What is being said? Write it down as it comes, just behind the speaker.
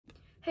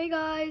Hey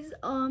guys,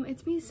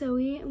 it's me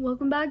Zoe and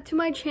welcome back to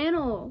my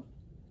channel.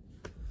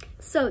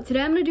 So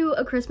today I'm gonna do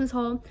a Christmas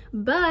haul,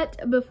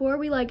 but before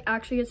we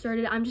actually get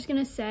started, I'm just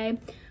gonna say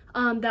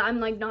that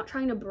I'm not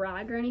trying to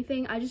brag or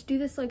anything. I just do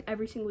this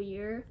every single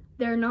year.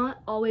 They're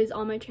not always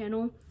on my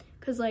channel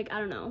because I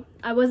don't know,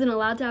 I wasn't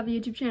allowed to have a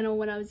YouTube channel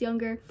when I was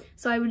younger,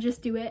 so I would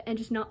just do it and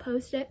just not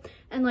post it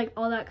and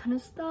all that kind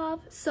of stuff.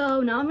 So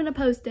now I'm gonna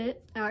post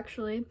it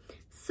actually.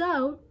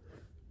 So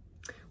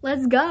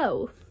let's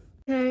go.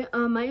 Okay,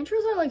 my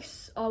intros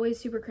are always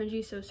super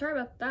cringy, so sorry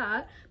about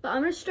that. But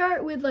I'm gonna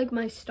start with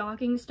my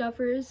stocking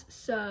stuffers.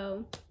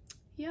 So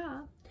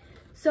yeah.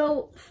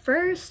 So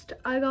first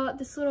I got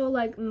this little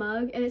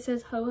mug and it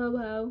says ho ho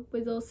ho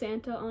with little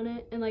Santa on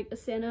it and a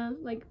Santa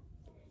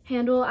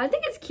handle. I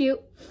think it's cute.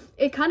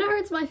 It kind of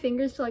hurts my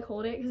fingers to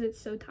hold it because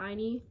it's so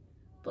tiny,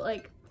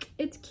 but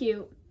it's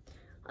cute.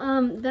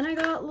 Then I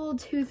got little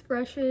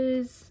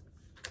toothbrushes.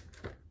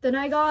 Then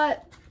I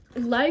got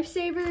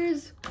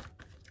Lifesavers.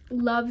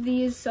 Love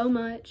these so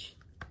much.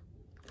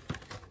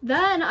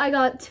 Then I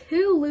got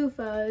two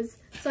loofahs.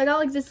 So I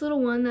got this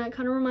little one that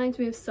kind of reminds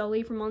me of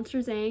Sully from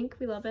Monsters Inc.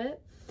 We love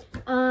it.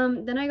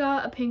 Then I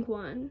got a pink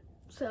one.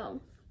 So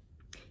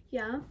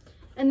yeah.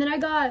 And then I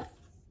got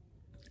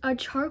a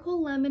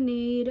charcoal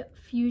lemonade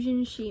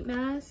fusion sheet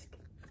mask.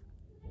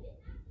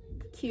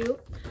 Cute.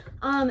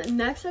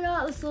 Next I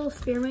got this little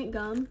spearmint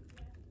gum.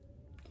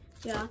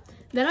 Yeah.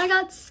 Then I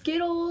got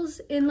Skittles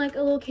in a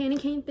little candy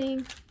cane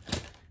thing.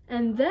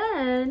 And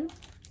then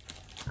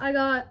I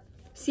got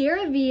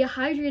CeraVe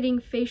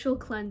Hydrating Facial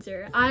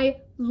Cleanser. I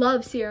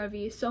love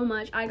CeraVe so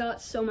much. I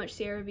got so much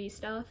CeraVe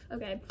stuff.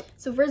 Okay,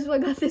 so first of all, I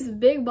got this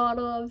big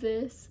bottle of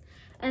this.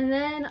 And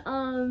then,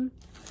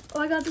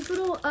 I got this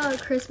little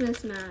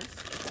Christmas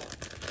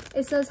mask.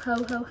 It says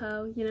ho ho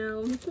ho, you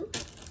know.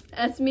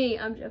 That's me,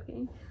 I'm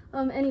joking.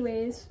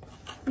 Anyways,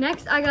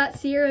 next I got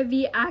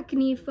CeraVe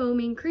Acne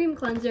Foaming Cream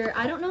Cleanser.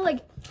 I don't know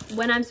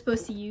when I'm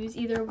supposed to use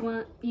either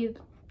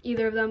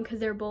of them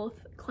because they're both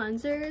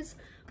cleansers,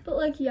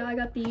 but yeah, I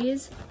got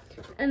these.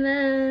 And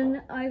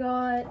then I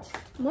got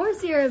more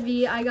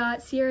CeraVe. I got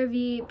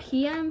CeraVe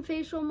PM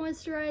Facial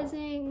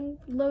Moisturizing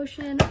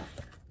Lotion,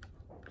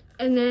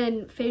 and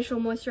then Facial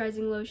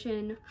Moisturizing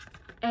Lotion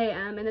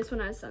AM, and this one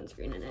has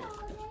sunscreen in it.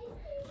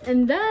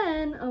 And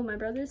then, oh, my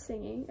brother's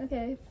singing.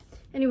 Okay,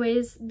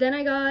 anyways, then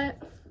I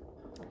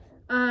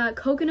got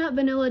coconut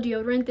vanilla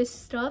deodorant. This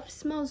stuff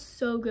smells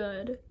so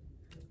good.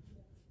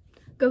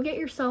 Go get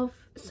yourself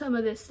some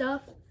of this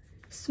stuff.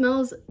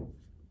 Smells,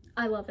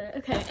 I love it.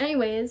 Okay,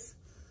 anyways,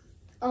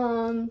 why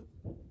am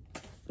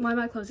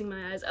I closing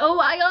my eyes? Oh,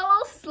 I got a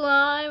little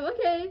slime.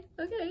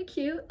 Okay,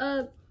 cute.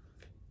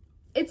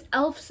 It's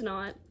elf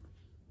snot.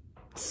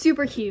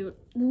 Super cute.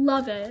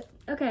 Love it.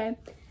 Okay,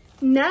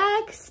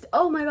 next,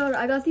 oh my god,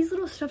 I got these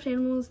little stuffed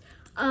animals.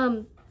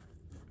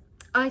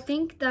 I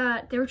think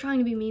that they were trying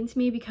to be mean to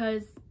me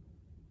because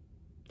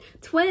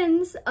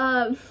twins,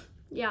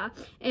 yeah,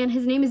 and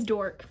his name is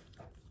Dork.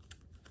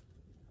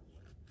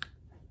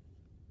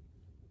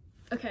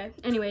 Okay,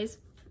 anyways,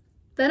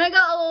 then I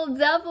got a little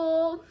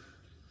devil.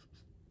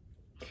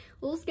 A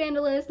little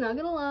scandalous, not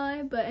gonna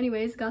lie, but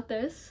anyways, got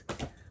this.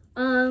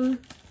 Oh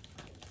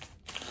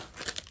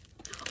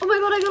my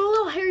god, I got a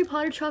little Harry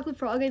Potter chocolate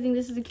frog. I think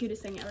this is the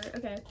cutest thing ever.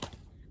 Okay,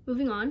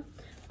 moving on.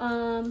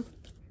 Oh,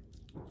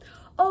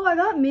 I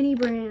got mini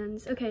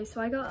brands. Okay,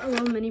 so I got a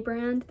little mini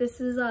brand. This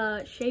is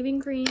shaving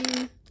cream,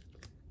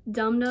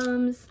 Dum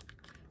Dums,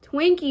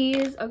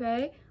 Twinkies,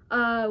 okay,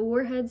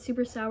 Warhead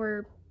Super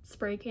Sour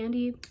spray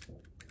candy,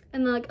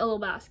 and then a little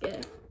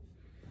basket.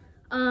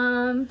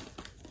 Oh,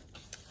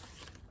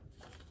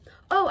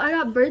 I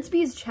got Burt's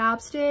Bees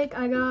chapstick.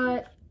 I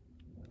got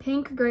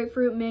pink,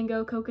 grapefruit,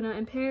 mango, coconut,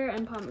 and pear,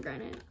 and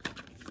pomegranate.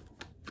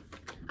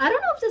 I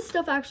don't know if this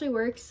stuff actually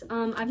works.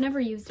 I've never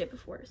used it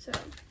before, so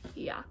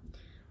yeah.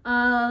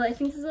 I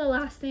think this is the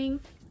last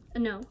thing.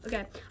 No,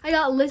 okay. I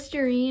got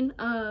Listerine,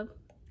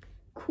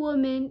 Cool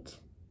Mint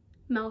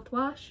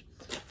mouthwash.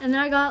 And then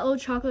I got little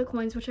chocolate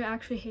coins, which I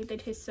actually hate. They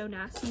taste so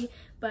nasty.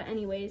 But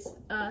anyways,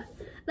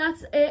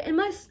 that's it in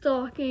my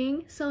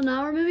stocking. So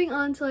now we're moving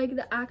on to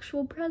the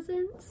actual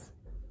presents.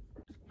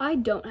 I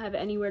don't have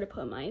anywhere to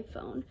put my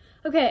phone.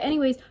 Okay,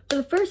 anyways, for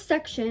the first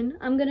section,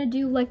 I'm gonna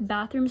do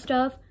bathroom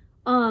stuff.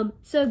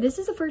 So this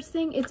is the first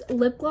thing. It's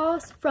lip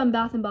gloss from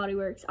Bath and Body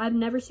Works. I've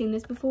never seen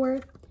this before,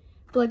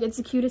 but it's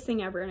the cutest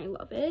thing ever and I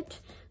love it.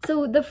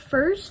 So the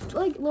first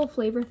little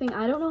flavor thing,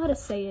 I don't know how to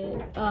say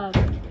it.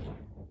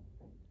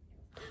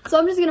 So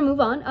I'm just gonna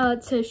move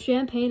on to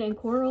champagne and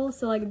coral.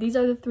 So these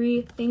are the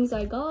three things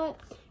I got,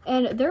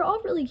 and they're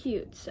all really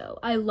cute, so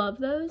I love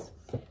those.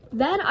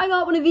 Then I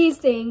got one of these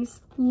things.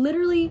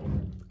 Literally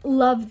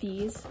love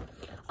these.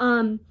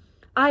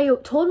 I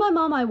told my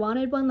mom I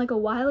wanted one a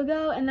while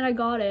ago, and then I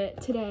got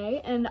it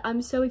today, and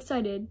I'm so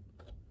excited.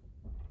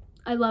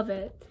 I love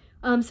it.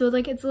 So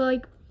it's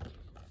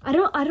I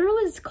don't know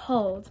what it's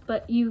called,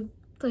 but you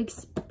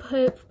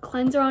put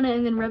cleanser on it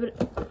and then rub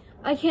it.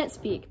 I can't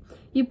speak.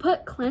 You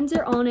put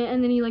cleanser on it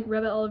and then you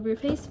rub it all over your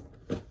face.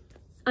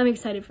 I'm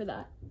excited for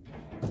that.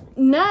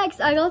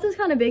 Next, I got this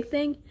kind of big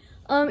thing.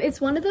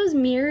 It's one of those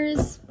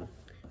mirrors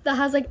that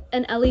has like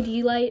an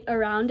LED light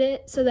around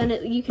it, so then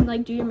you can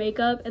like do your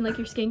makeup and like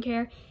your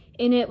skincare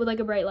in it with like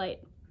a bright light.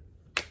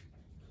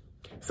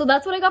 So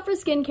that's what I got for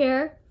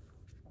skincare.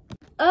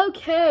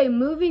 Okay,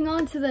 moving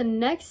on to the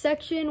next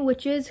section,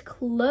 which is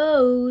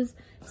clothes.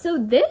 So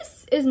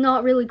this is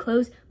not really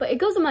clothes, but it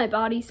goes on my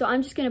body, so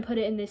I'm just gonna put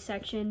it in this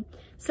section.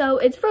 So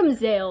it's from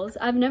Zales.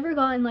 I've never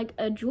gotten like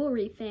a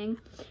jewelry thing,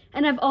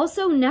 and I've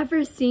also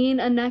never seen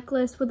a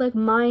necklace with like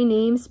my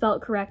name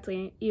spelled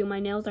correctly. Ew, my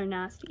nails are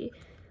nasty.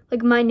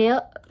 Like my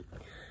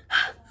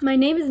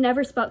name is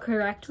never spelled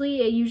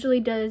correctly. It usually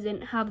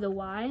doesn't have the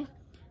Y.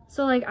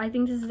 So like I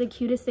think this is the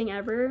cutest thing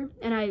ever,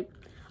 and I'm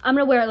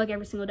gonna wear it like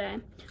every single day.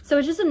 So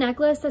it's just a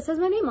necklace that says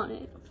my name on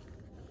it.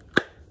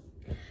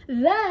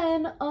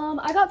 Then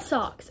I got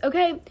socks.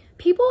 Okay,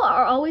 people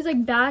are always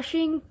like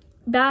bashing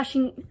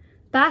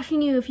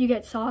you if you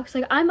get socks.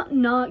 Like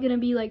I'm not gonna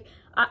be like,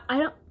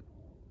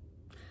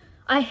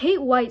 I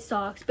hate white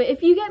socks, but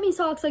if you get me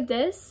socks like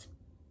this,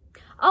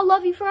 I'll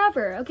love you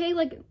forever. Okay,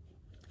 like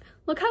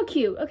look how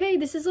cute. Okay,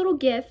 this is little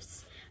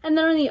gifts, and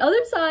then on the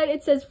other side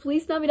it says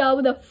Feliz Navidad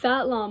with a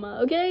fat llama.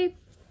 Okay,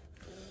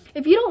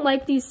 if you don't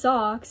like these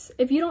socks,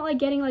 if you don't like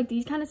getting like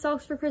these kind of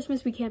socks for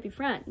Christmas, we can't be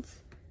friends.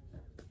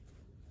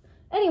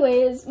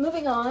 Anyways,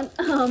 moving on.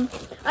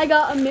 I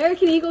got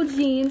American Eagle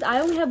jeans.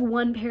 I only have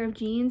one pair of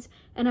jeans,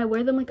 and I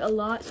wear them like a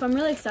lot, so I'm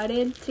really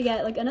excited to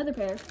get like another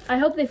pair. I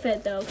hope they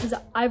fit though, because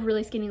I have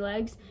really skinny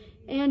legs,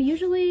 and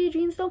usually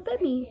jeans don't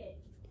fit me.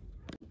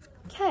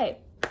 Okay,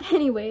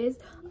 anyways,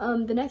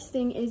 the next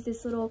thing is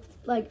this little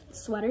like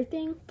sweater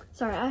thing.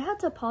 Sorry, I had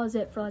to pause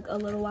it for like a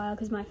little while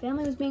because my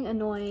family was being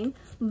annoying,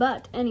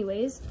 but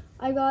anyways,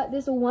 I got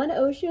this One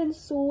Ocean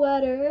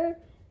sweater.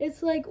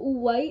 It's like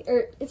white,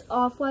 or it's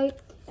off-white,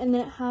 and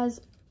then it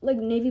has like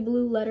navy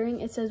blue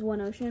lettering. It says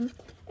One Ocean,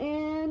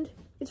 and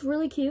it's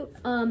really cute.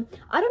 I don't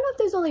know if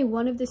there's only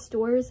one of the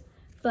stores,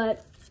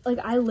 but like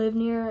I live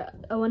near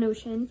a One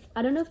Ocean.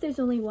 I don't know if there's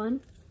only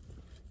one,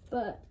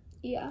 but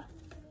yeah.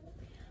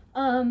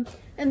 And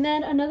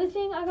then another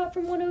thing I got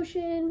from One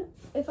Ocean,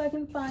 if I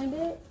can find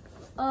it,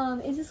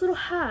 is this little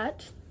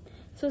hat.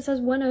 So it says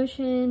One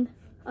Ocean,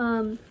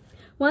 One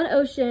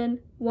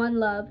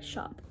Love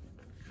Shop.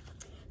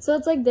 So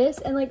it's like this,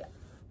 and like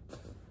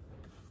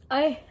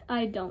I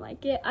don't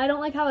like it. I don't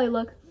like how I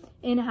look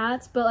in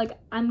hats, but like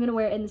I'm gonna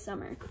wear it in the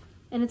summer,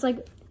 and it's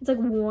like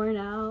worn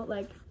out.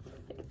 Like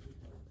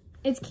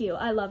it's cute.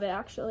 I love it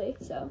actually.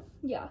 So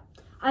yeah,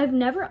 I've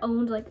never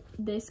owned like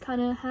this kind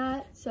of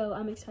hat, so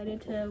I'm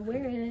excited to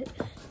wear it.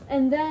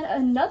 And then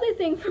another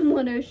thing from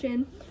One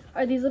Ocean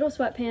are these little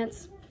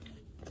sweatpants.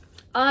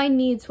 I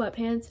need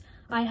sweatpants.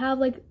 I have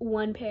like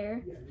one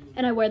pair,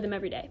 and I wear them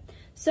every day.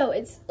 So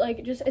it's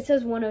like just, it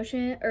says One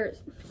Ocean, or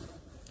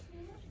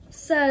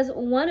says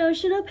One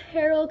Ocean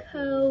Apparel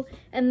Co.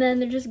 And then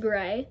they're just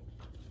gray,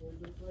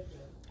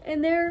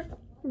 and they're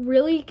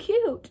really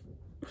cute.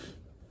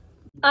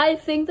 I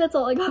think that's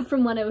all I got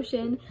from One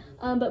Ocean.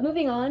 But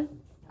moving on,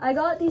 I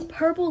got these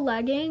purple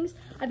leggings.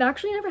 I've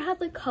actually never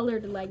had like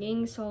colored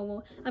leggings,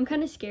 so I'm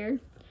kind of scared.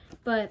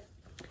 But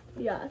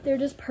yeah, they're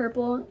just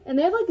purple, and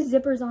they have like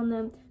zippers on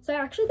them. So I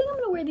actually think I'm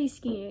gonna wear these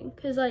skiing,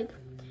 because like,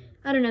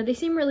 I don't know, they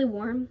seem really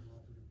warm.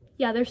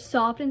 Yeah, they're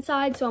soft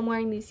inside, so I'm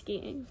wearing these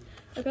skiing.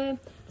 Okay,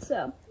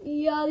 so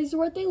yeah, these are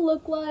what they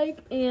look like,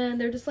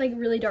 and they're just like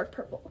really dark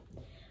purple.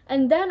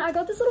 And then I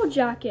got this little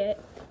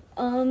jacket.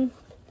 Let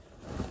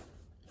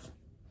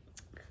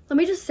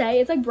me just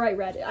say, it's like bright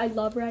red. I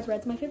love red.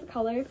 Red's my favorite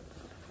color.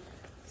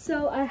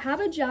 So I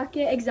have a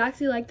jacket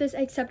exactly like this,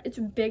 except it's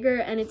bigger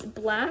and it's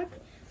black.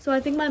 So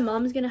I think my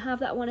mom's gonna have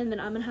that one, and then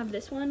I'm gonna have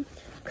this one,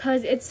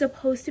 because it's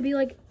supposed to be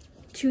like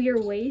to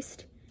your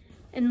waist,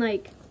 and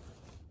like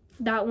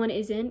that one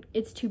isn't.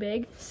 It's too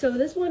big. So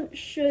this one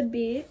should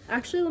be,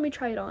 actually let me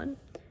try it on.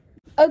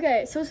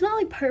 Okay, so it's not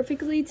like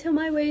perfectly to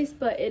my waist,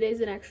 but it is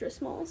an extra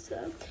small.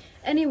 So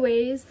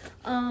anyways,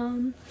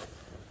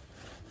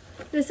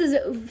 this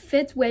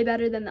fits way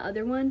better than the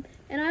other one,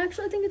 and I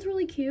actually think it's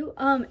really cute.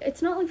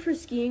 It's not like for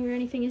skiing or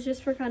anything, it's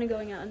just for kind of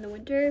going out in the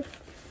winter.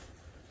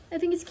 I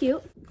think it's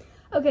cute.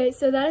 Okay,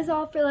 so that is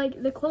all for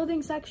like the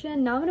clothing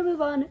section. Now I'm gonna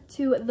move on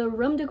to the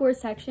room decor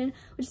section,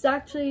 which is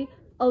actually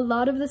a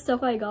lot of the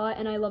stuff I got,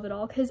 and I love it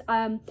all, because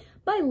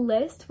my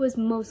list was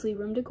mostly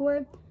room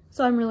decor,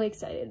 so I'm really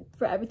excited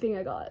for everything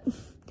I got.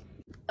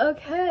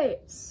 Okay,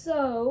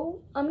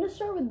 so I'm gonna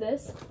start with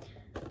this.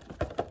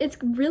 It's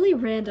really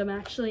random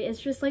actually. It's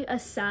just like a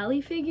Sally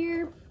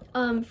figure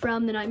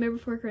from The Nightmare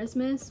Before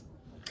Christmas.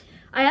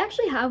 I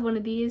actually have one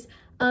of these.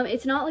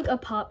 It's not like a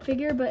pop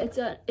figure, but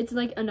it's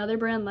like another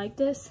brand like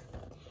this,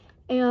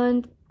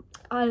 and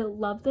I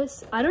love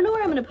this. I don't know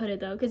where I'm gonna put it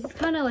though, because it's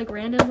kind of like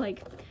random,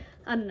 like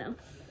I don't know.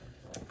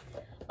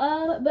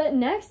 But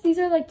next, these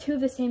are like two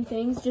of the same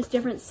things, just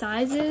different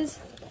sizes.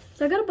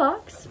 So I got a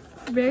box,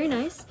 very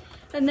nice.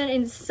 And then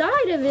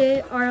inside of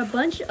it are a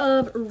bunch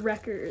of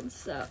records.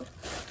 So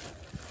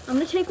I'm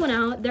gonna take one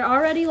out. They're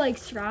already like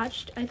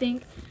scratched. I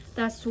think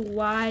that's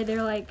why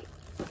they're like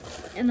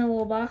in the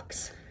little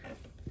box.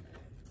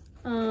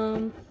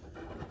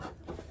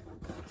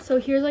 So So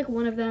here's like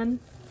one of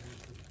them.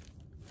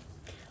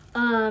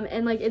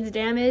 And like it's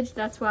damaged.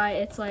 That's why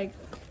it's like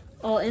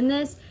all in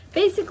this.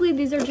 Basically,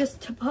 these are just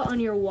to put on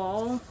your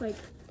wall, like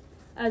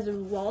as a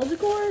wall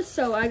decor.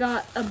 So I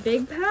got a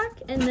big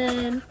pack, and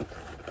then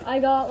I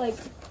got like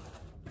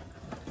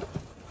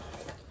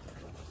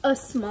a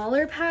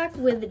smaller pack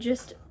with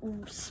just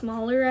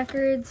smaller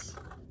records.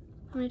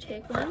 I'm gonna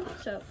take one.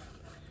 So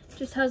it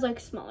just has like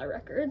smaller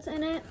records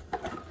in it.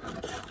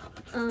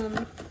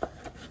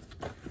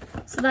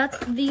 So that's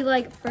the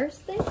like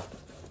first thing.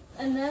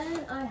 And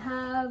then I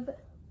have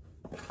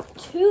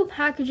 2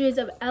 packages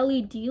of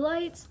LED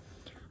lights.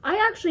 I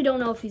actually don't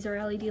know if these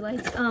are LED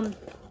lights.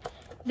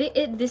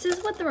 This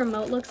is what the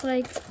remote looks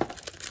like.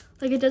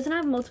 Like, it doesn't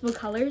have multiple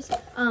colors.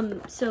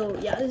 So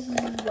yeah, this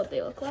is what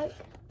they look like.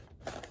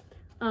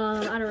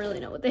 I don't really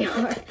know what they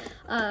are.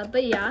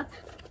 But yeah.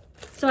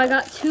 So I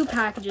got 2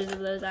 packages of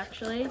those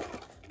actually.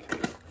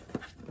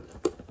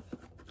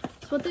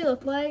 That's what they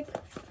look like.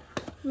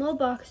 Little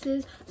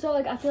boxes. So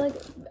like I feel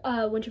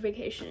like winter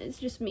vacation is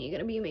just me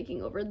gonna be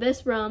making over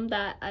this room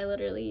that I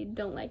literally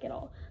don't like at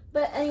all.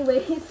 But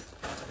anyways,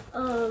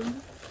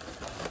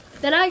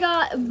 then I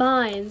got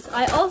vines.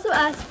 I also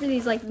asked for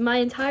these. Like my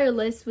entire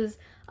list was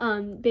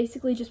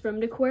basically just room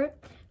decor.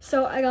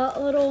 So I got a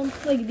little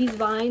like these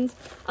vines.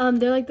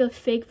 They're like the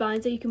fake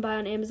vines that you can buy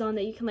on Amazon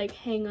that you can like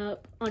hang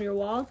up on your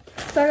wall.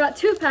 So I got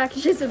 2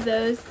 packages of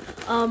those.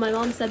 My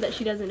mom said that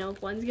she doesn't know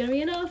if one's gonna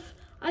be enough.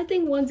 I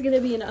think one's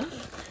gonna be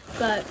enough.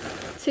 But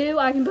 2,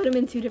 I can put them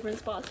in 2 different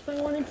spots if I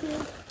wanted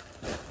to.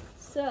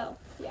 So,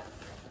 yeah.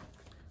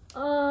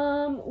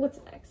 What's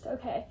next?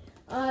 Okay.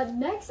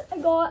 Next I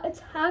got a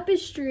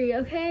tapestry,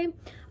 okay?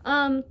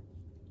 I know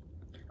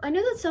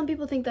that some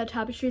people think that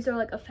tapestries are,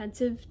 like,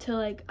 offensive to,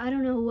 like, I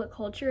don't know what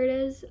culture it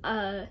is.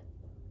 I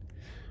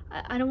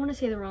don't want to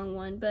say the wrong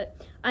one,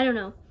 but I don't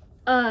know.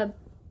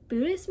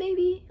 Buddhist,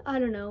 maybe? I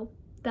don't know.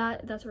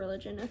 That's a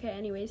religion. Okay,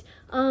 anyways.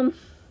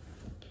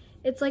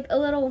 It's, like, a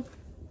little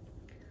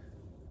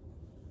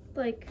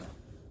like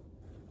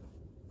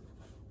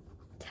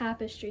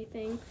tapestry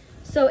thing.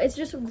 So it's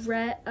just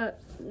red,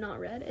 not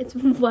red, it's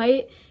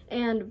white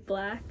and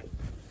black,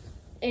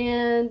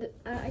 and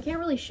I can't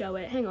really show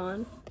it. Hang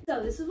on.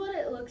 So this is what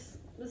it looks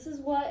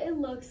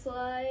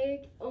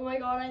like. Oh my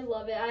god, I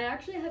love it. I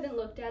actually haven't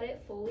looked at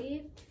it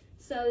fully.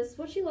 So this is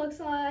what she looks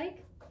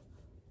like.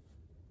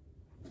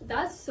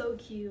 That's so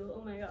cute.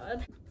 Oh my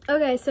god.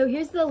 Okay, so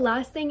here's the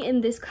last thing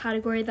in this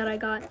category that I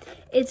got.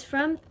 It's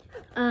from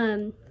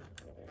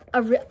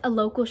a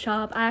local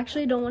shop. I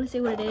actually don't want to say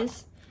what it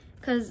is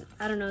because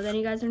I don't know, then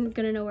you guys are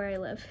gonna know where I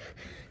live.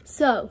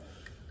 So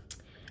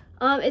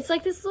it's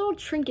like this little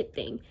trinket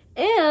thing,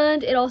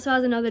 and it also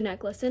has another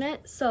necklace in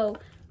it. So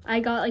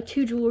I got like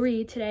 2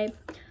 jewelry today.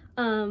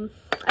 I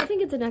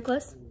think it's a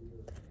necklace,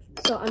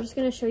 so I'm just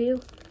gonna show you.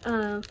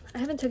 I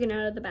haven't taken it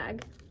out of the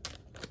bag.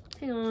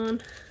 Hang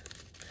on.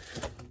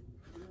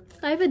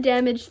 I have a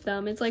damaged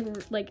thumb. It's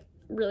like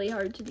really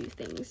hard to do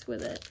things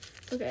with it.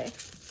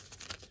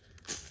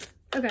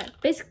 Okay,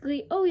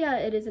 basically, oh yeah,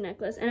 it is a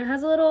necklace, and it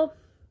has a little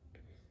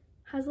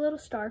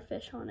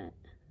starfish on it.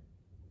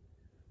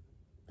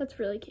 That's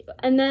really cute.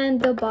 And then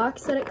the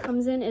box that it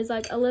comes in is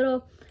like a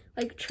little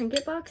like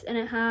trinket box, and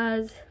it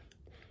has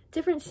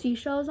different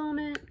seashells on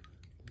it.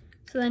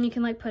 So then you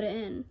can like put it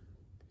in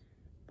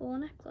the little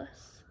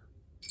necklace.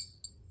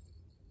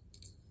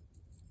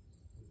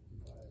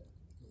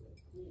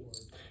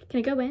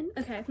 Can it go in?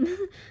 Okay.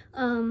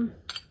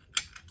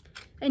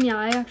 And yeah,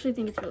 I actually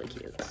think it's really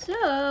cute.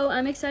 So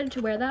I'm excited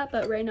to wear that,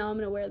 but right now I'm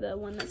gonna wear the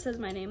one that says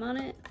my name on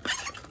it.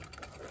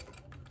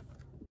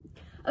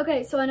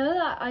 Okay, so I know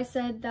that I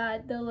said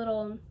that the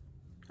little,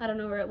 I don't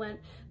know where it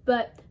went,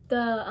 but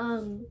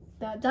the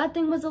that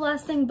thing was the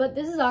last thing, but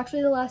this is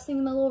actually the last thing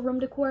in the little room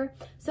decor.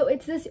 So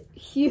it's this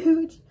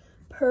huge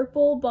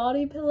purple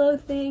body pillow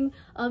thing.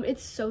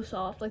 It's so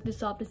soft, like the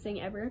softest thing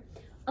ever.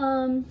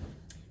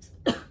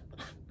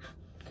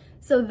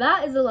 So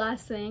that is the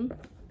last thing.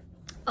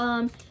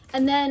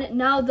 And then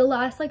now the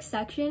last like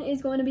section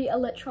is going to be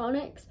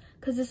electronics,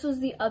 because this was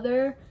the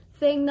other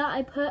thing that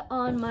I put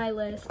on my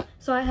list.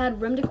 So I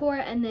had room decor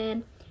and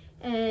then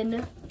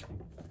an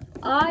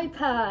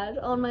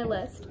iPad on my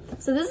list.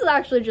 So this is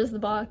actually just the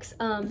box,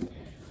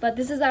 but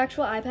this is the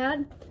actual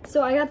iPad.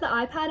 So I got the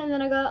iPad, and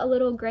then I got a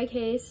little gray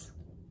case,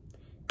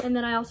 and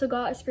then I also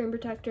got a screen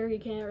protector. You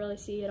can't really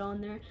see it on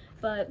there,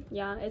 but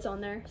yeah, it's on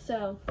there.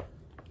 So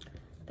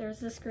there's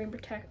the screen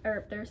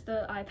protector, there's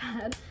the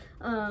iPad.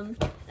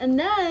 And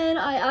then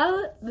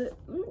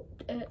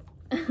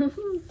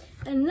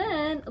and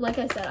then, like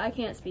I said, I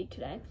can't speak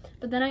today,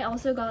 but then I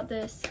also got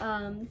this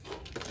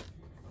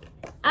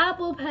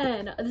Apple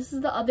Pen. This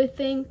is the other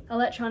thing,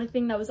 electronic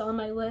thing that was on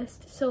my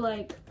list. So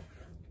like,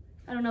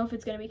 I don't know if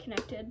it's gonna be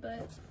connected,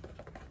 but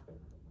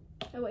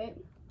oh wait,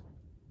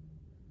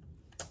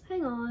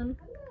 hang on.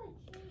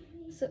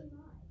 So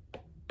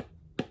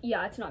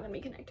yeah, it's not gonna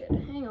be connected.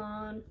 Hang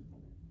on,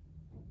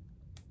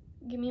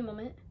 give me a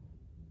moment.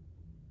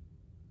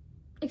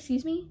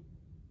 Excuse me?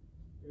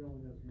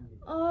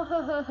 Oh,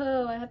 ho, ho,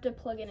 ho. I have to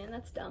plug it in.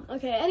 That's dumb.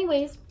 Okay,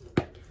 anyways.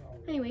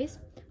 anyways,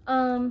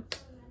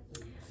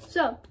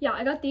 so yeah,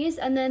 I got these,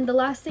 and then the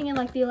last thing in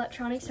like the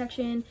electronics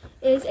section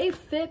is a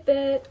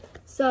Fitbit.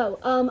 So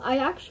I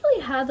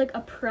actually had like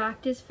a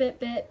practice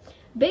Fitbit.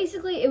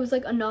 Basically, it was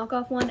like a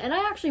knockoff one, and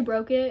I actually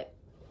broke it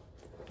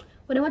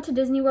when I went to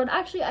Disney World.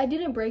 Actually, I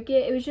didn't break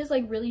it. It was just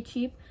like really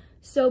cheap.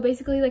 So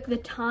basically, like the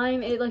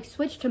time, it like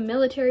switched to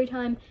military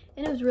time,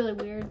 and it was really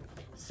weird.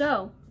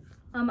 So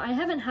I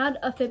haven't had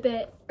a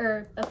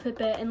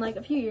Fitbit in like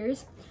a few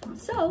years.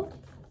 So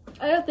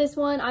I got this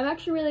one. I'm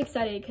actually really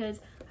excited because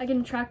I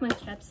can track my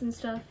steps and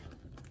stuff.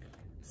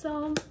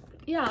 So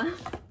yeah.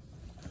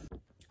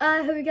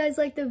 I hope you guys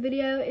liked the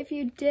video. If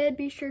you did,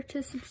 be sure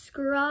to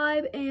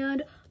subscribe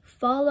and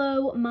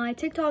follow my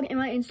TikTok and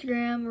my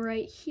Instagram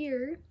right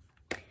here.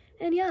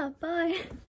 And yeah, bye.